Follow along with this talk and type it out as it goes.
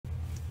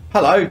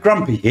Hello,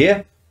 Grumpy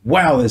here.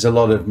 Wow, there's a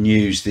lot of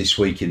news this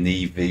week in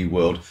the EV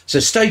world, so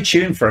stay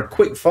tuned for a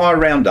quick fire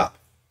roundup.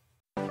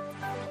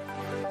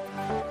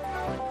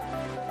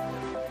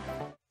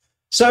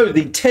 So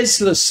the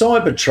Tesla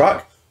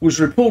Cybertruck was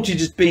reported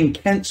as being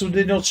cancelled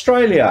in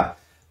Australia,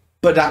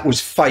 but that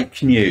was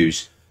fake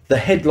news. The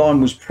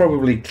headline was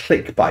probably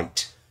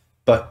clickbait,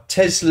 but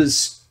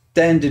Tesla's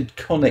standard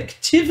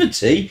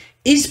connectivity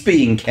is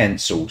being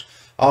cancelled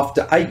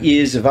after 8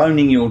 years of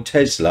owning your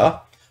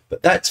Tesla.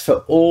 But that's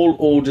for all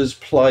orders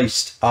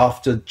placed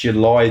after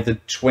July the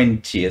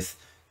 20th,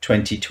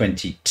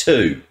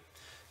 2022.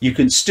 You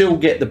can still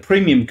get the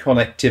premium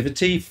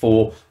connectivity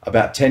for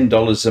about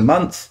 $10 a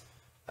month,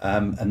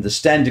 and the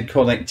standard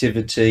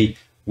connectivity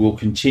will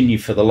continue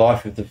for the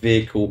life of the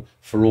vehicle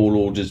for all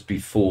orders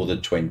before the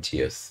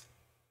 20th.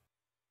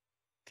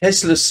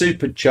 Tesla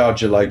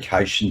Supercharger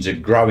locations are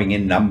growing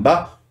in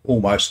number,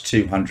 almost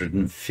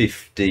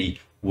 250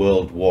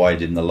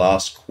 worldwide in the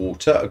last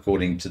quarter,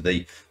 according to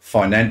the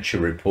financial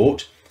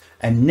report.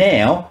 And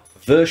now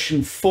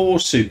version 4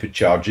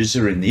 superchargers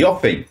are in the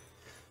offing.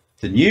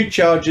 The new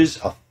chargers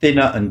are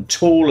thinner and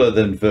taller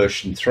than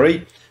version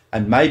 3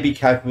 and may be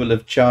capable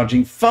of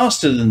charging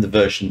faster than the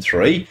version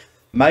 3,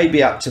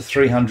 maybe up to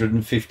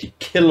 350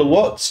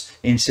 kilowatts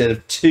instead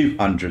of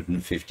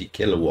 250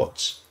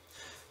 kilowatts.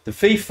 The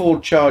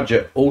V4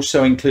 charger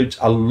also includes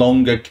a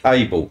longer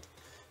cable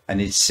and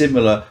is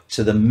similar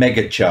to the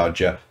mega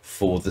charger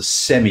for the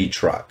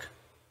semi-truck.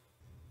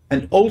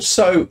 And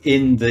also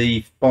in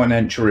the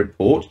financial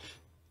report,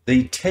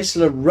 the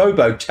Tesla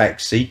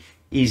Robotaxi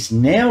is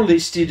now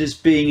listed as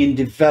being in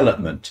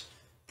development.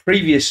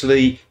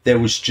 Previously, there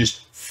was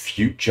just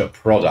future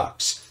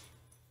products,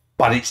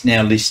 but it's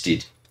now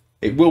listed.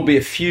 It will be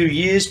a few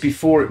years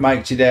before it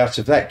makes it out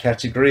of that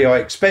category, I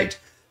expect,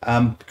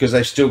 because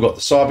they've still got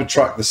the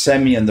Cybertruck, the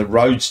Semi and the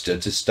Roadster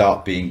to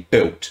start being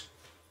built.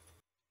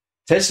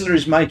 Tesla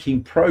is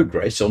making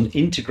progress on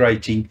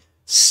integrating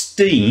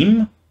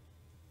Steam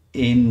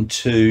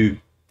into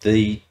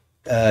the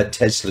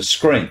Tesla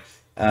screen,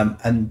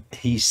 and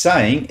he's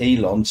saying,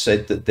 Elon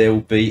said, that there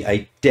will be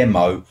a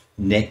demo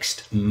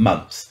next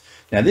month.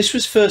 Now, this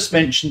was first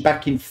mentioned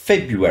back in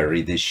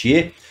February this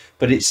year,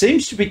 but it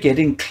seems to be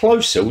getting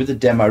closer with the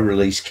demo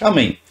release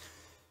coming.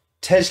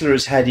 Tesla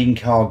has had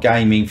in-car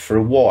gaming for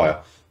a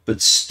while,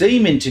 but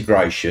Steam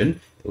integration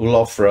will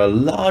offer a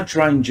large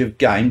range of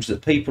games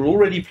that people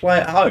already play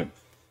at home.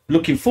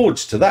 Looking forward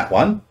to that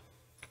one.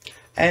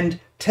 And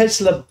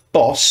Tesla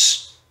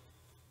boss,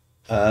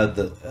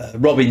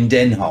 Robin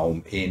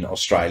Denholm in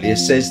Australia,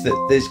 says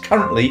that there's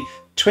currently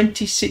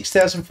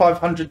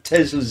 26,500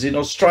 Teslas in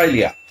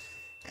Australia,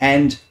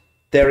 and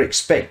they're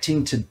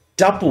expecting to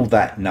double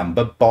that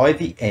number by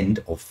the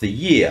end of the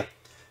year.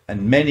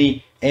 And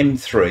many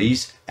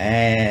M3s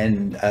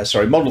and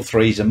Model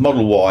 3s and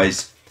Model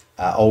Ys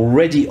are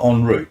already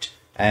en route,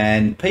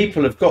 and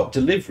people have got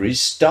deliveries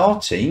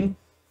starting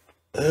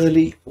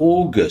early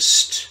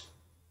August,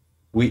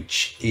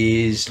 which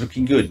is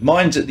looking good.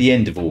 Mine's at the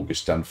end of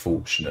August,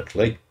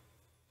 unfortunately.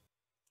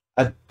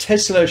 A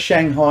Tesla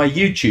Shanghai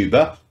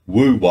YouTuber,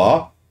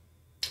 Woo-Wah,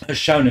 has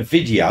shown a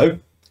video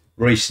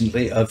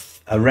recently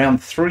of around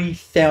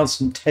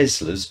 3,000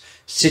 Teslas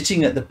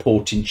sitting at the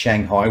port in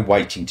Shanghai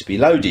waiting to be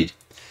loaded.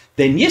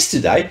 Then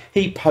yesterday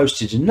he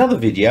posted another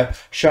video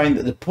showing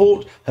that the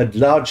port had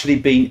largely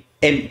been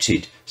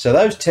emptied. So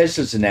those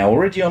Teslas are now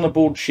already on a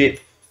board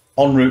ship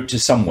en route to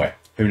somewhere.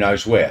 Who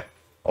knows where?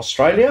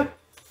 Australia?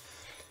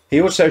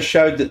 He also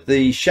showed that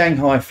the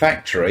Shanghai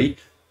factory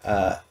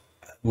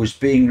was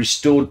being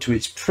restored to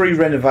its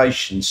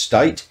pre-renovation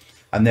state,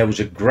 and there was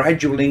a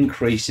gradual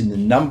increase in the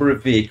number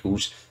of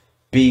vehicles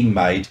being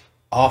made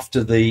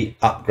after the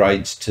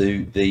upgrades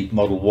to the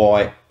Model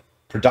Y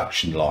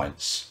production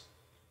lines.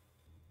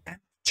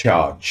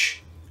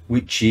 Ampcharge,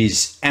 which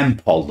is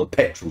Ampol, the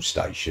petrol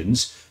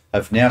stations,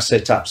 have now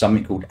set up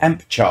something called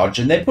Ampcharge,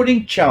 and they're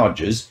putting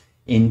chargers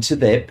into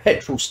their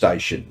petrol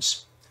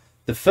stations.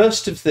 The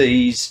first of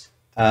these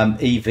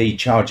EV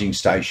charging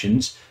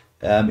stations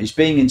is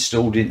being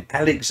installed in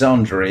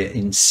Alexandria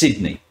in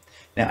Sydney.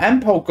 Now,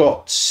 Ampol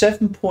got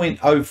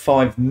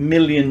 $7.05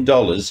 million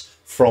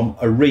from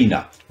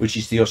ARENA, which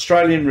is the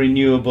Australian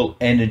Renewable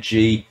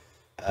Energy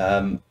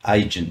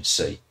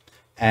Agency,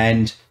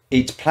 and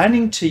it's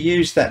planning to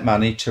use that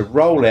money to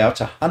roll out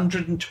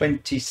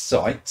 120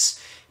 sites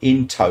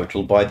in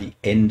total by the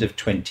end of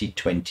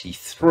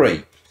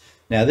 2023.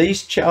 Now,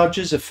 these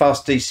chargers are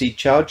fast DC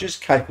chargers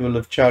capable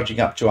of charging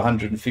up to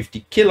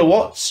 150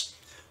 kilowatts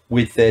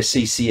with their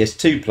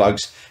CCS2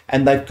 plugs,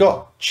 and they've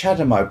got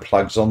CHAdeMO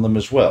plugs on them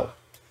as well.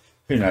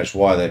 Who knows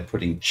why they're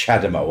putting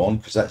CHAdeMO on,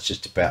 because that's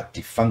just about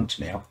defunct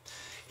now.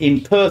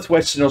 In Perth,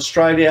 Western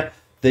Australia,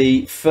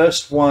 the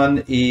first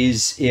one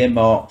is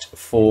earmarked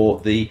for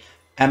the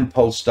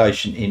Ampol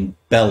station in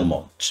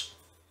Belmont.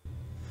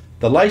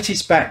 The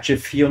latest batch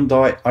of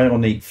Hyundai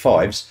Ioniq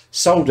 5s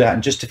sold out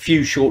in just a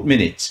few short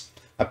minutes.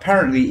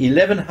 Apparently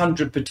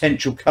 1,100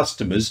 potential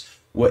customers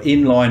were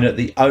in line at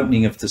the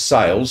opening of the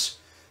sales.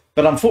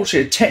 But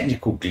unfortunately, a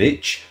technical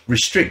glitch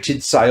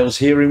restricted sales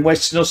here in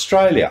Western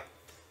Australia.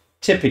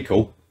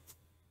 Typical.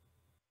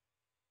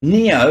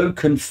 NIO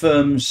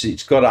confirms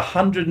it's got a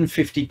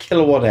 150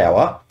 kilowatt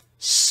hour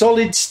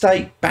solid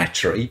state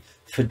battery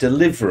for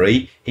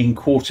delivery in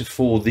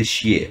Q4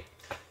 this year.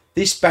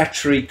 This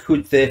battery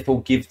could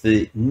therefore give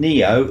the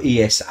NIO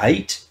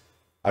ES8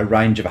 a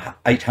range of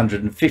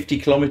 850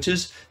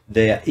 kilometres,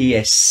 their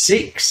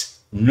ES6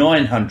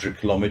 900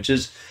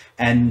 kilometres,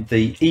 and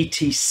the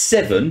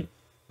ET7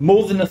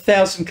 more than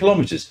 1,000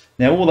 kilometres.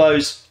 Now all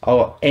those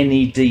are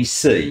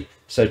NEDC,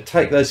 so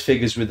take those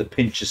figures with a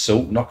pinch of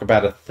salt, knock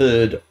about a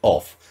third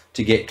off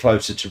to get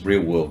closer to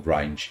real world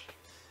range.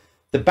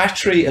 The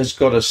battery has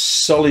got a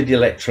solid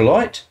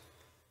electrolyte,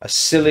 a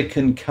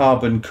silicon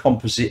carbon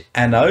composite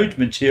anode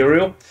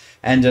material,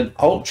 and an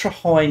ultra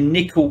high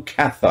nickel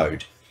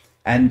cathode,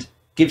 and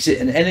gives it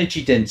an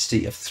energy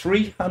density of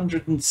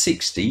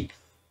 360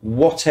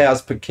 watt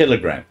hours per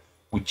kilogram,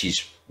 which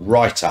is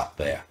right up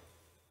there.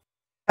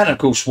 And of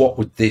course, what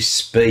would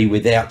this be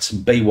without some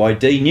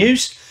BYD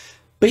news?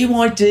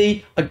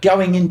 BYD are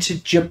going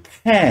into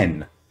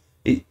Japan,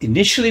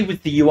 initially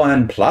with the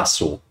Yuan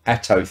Plus or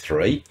Atto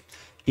 3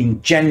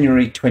 in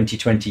January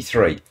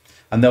 2023.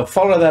 And they'll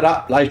follow that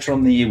up later on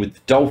in the year with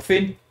the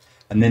Dolphin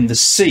and then the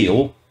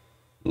Seal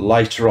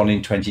later on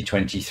in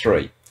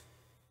 2023.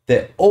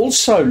 They're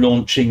also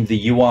launching the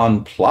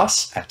Yuan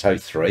Plus Atto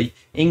 3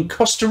 in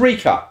Costa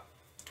Rica.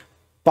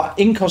 But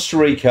in Costa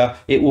Rica,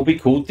 it will be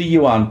called the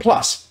Yuan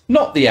Plus,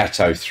 not the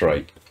Atto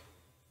 3.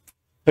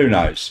 Who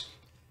knows?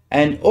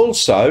 And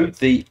also,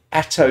 the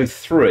Atto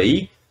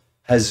 3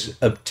 has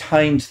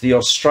obtained the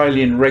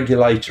Australian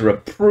regulator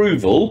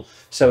approval,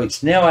 so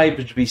it's now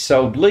able to be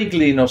sold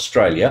legally in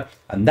Australia,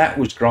 and that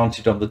was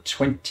granted on the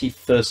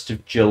 21st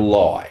of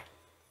July.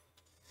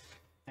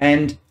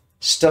 And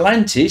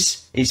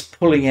Stellantis is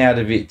pulling out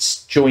of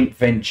its joint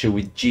venture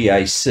with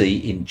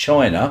GAC in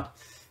China,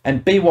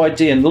 and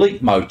BYD and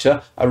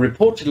Leapmotor are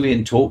reportedly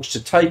in talks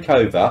to take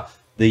over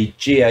the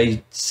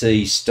GAC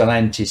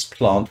Stellantis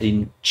plant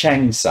in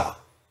Changsha.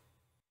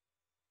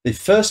 The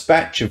first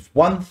batch of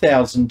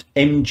 1,000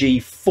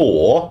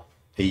 MG4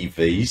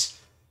 EVs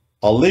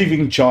are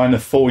leaving China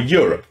for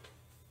Europe.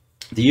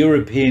 The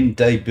European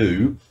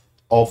debut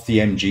of the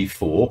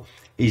MG4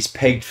 is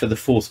pegged for the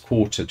fourth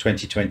quarter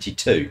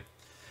 2022.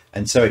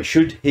 And so it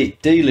should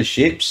hit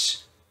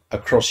dealerships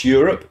across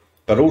Europe,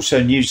 but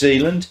also New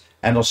Zealand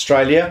and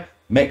Australia,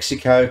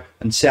 Mexico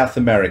and South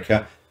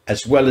America,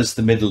 as well as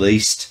the Middle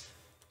East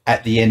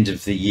at the end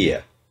of the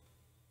year.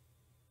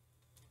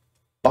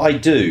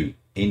 Baidu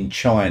in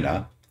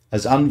China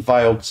has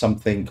unveiled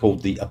something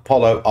called the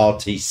Apollo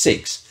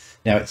RT6.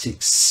 Now it's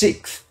its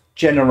 6th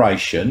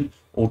generation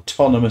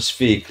autonomous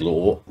vehicle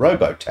or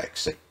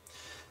Robotaxi.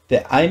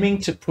 They're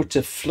aiming to put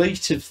a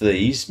fleet of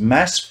these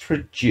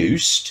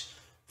mass-produced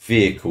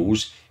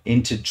vehicles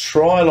into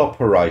trial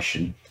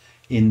operation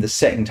in the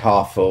second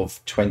half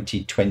of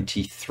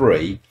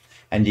 2023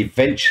 and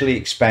eventually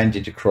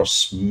expanded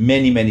across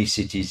many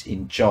cities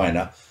in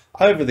China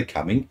over the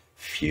coming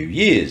few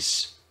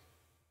years.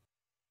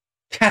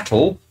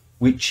 CATL,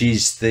 which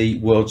is the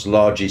world's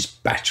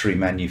largest battery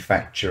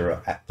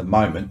manufacturer at the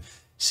moment,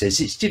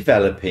 says it's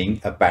developing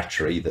a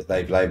battery that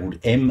they've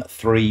labelled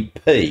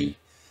M3P,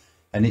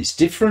 and it's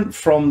different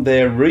from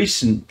their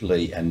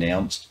recently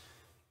announced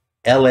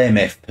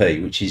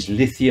LMFP, which is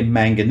lithium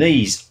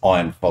manganese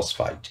iron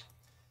phosphate.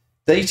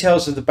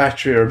 Details of the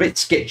battery are a bit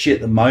sketchy at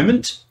the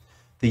moment.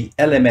 The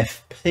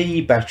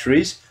LMFP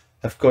batteries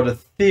have got a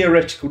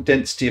theoretical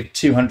density of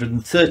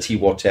 230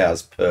 watt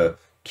hours per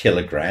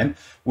kilogram,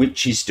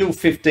 which is still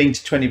 15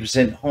 to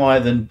 20% higher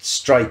than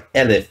straight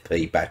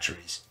LFP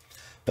batteries,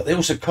 but they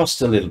also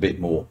cost a little bit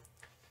more.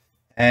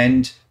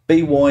 And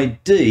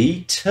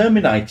BYD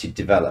terminated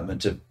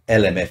development of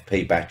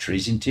LMFP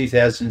batteries in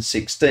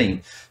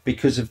 2016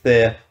 because of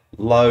their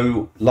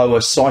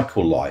lower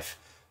cycle life.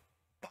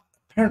 But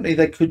apparently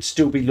they could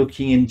still be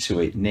looking into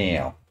it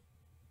now.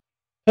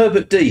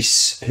 Herbert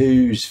Diess,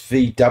 who's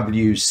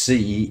VW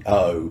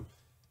CEO,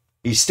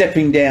 is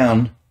stepping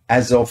down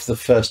as of the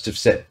 1st of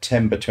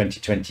September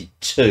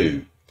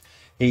 2022.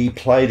 He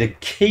played a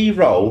key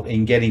role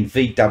in getting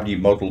VW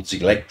models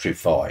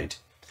electrified,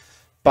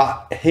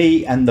 but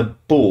he and the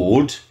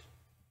board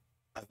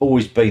have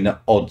always been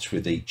at odds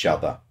with each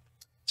other.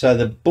 So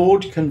the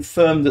board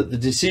confirmed that the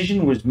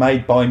decision was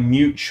made by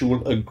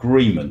mutual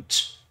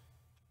agreement,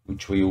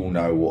 which we all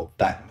know what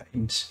that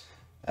means.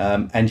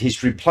 And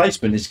his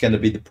replacement is going to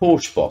be the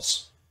Porsche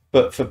boss.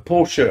 But for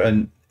Porsche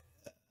and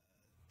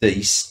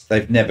Diess,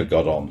 they've never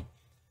got on.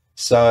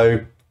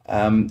 So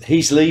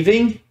he's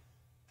leaving.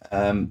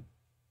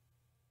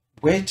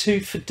 Where to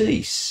for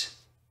Diess?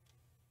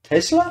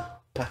 Tesla,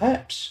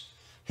 perhaps?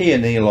 He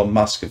and Elon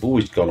Musk have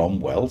always got on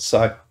well,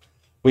 so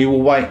we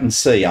will wait and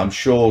see. I'm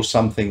sure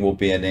something will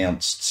be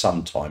announced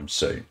sometime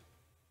soon.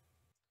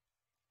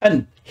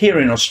 And here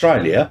in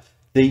Australia,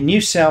 the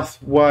New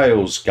South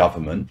Wales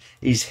government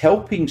is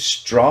helping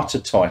Strata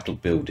title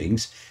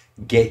buildings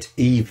get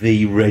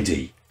EV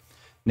ready.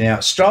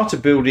 Now, Strata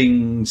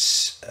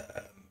buildings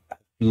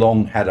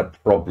long had a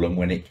problem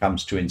when it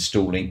comes to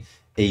installing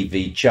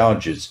EV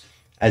chargers,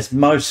 as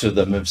most of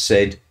them have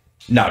said,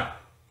 no,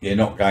 you're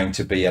not going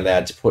to be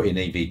allowed to put in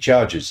EV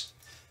chargers.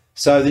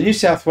 So the New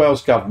South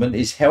Wales government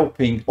is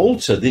helping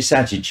alter this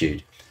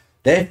attitude.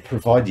 They've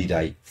provided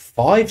a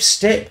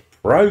 5-step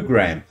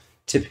program,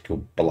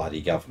 typical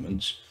bloody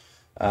governments,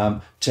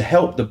 to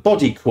help the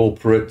body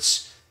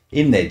corporates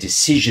in their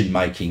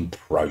decision-making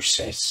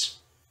process.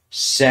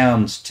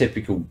 Sounds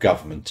typical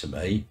government to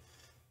me.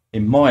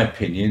 In my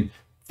opinion,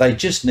 they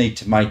just need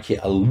to make it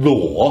a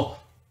law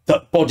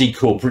that body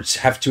corporates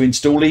have to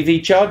install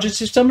EV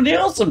chargers if somebody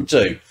asks them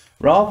to,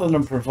 rather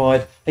than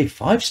provide a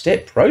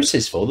 5-step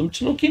process for them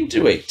to look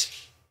into it.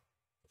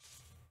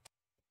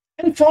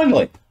 And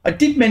finally, I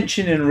did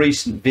mention in a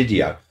recent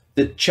video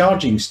that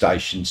charging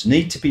stations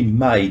need to be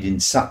made in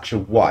such a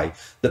way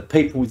that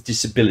people with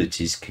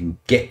disabilities can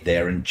get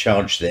there and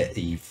charge their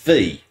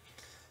EV.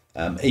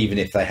 Even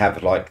if they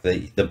have like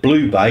the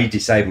Blue Bay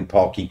disabled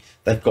parking,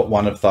 they've got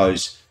one of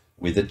those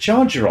with a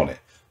charger on it.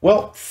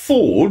 Well,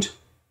 Ford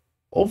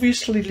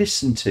obviously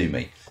listened to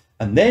me,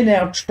 and they're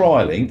now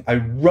trialling a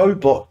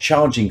robot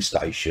charging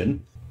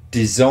station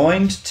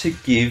designed to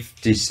give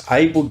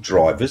disabled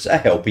drivers a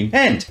helping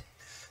hand.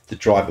 The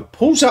driver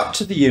pulls up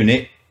to the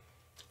unit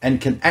and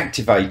can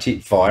activate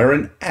it via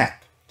an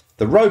app.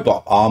 The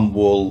robot arm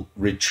will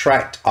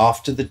retract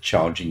after the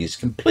charging is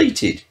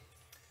completed.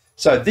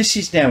 So this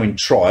is now in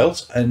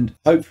trials, and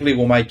hopefully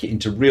we'll make it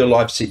into real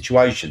life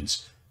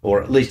situations,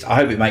 or at least I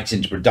hope it makes it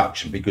into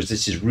production, because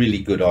this is a really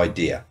good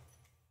idea.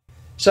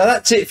 So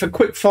that's it for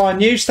quickfire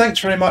news. Thanks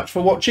very much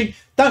for watching.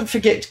 Don't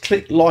forget to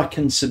click like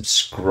and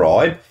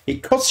subscribe.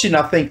 It costs you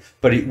nothing,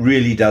 but it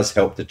really does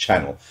help the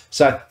channel.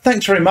 So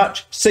thanks very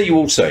much. See you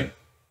all soon.